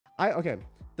Okay.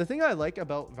 The thing I like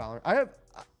about Valorant,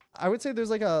 I would say there's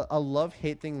like a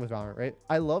love-hate thing with Valorant, right?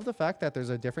 I love the fact that there's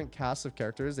a different cast of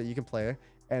characters that you can play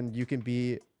and you can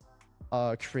be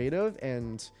creative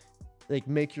and like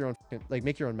make your own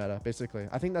meta, basically.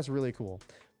 I think that's really cool.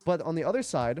 But on the other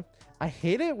side, I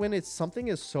hate it when it's something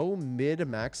is so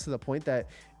mid-max to the point that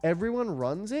everyone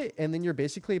runs it and then you're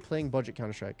basically playing budget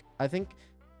Counter-Strike. I think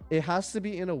it has to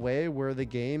be in a way where the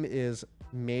game is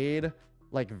made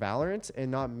like Valorant and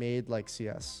not made like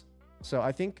CS. So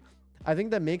I think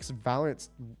that makes Valorant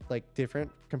like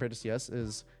different compared to CS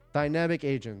is dynamic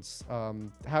agents,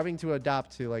 having to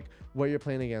adapt to like what you're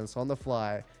playing against on the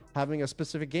fly, having a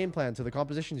specific game plan to the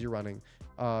compositions you're running.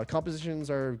 Compositions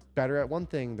are better at one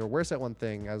thing, they're worse at one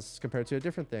thing as compared to a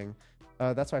different thing.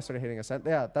 That's why I started hating Ascent.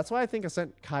 Yeah, that's why I think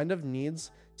Ascent kind of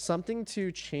needs something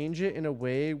to change it in a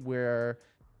way where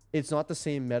it's not the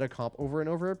same meta comp over and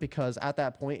over, because at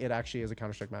that point it actually is a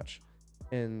Counter-Strike match.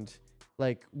 And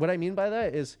like what I mean by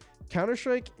that is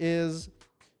Counter-Strike is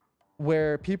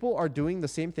where people are doing the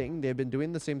same thing. They've been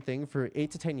doing the same thing for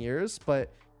 8 to 10 years,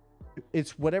 but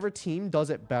it's whatever team does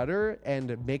it better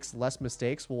and makes less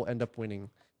mistakes will end up winning.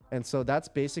 And so that's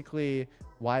basically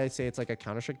why I say it's like a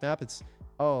Counter-Strike map. It's,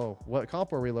 oh, what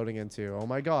comp are we loading into? Oh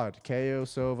my god, KO,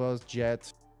 Sovas,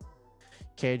 Jet,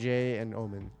 KJ, and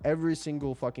Omen. Every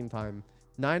single fucking time.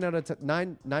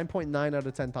 9.9 out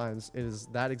of 10 times is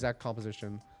that exact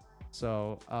composition.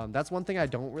 So that's one thing I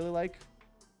don't really like.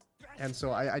 And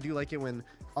so I do like it when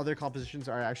other compositions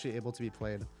are actually able to be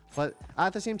played. But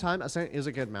at the same time, Ascent is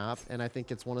a good map, and I think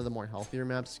it's one of the more healthier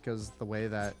maps because the way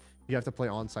that you have to play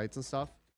on sites and stuff.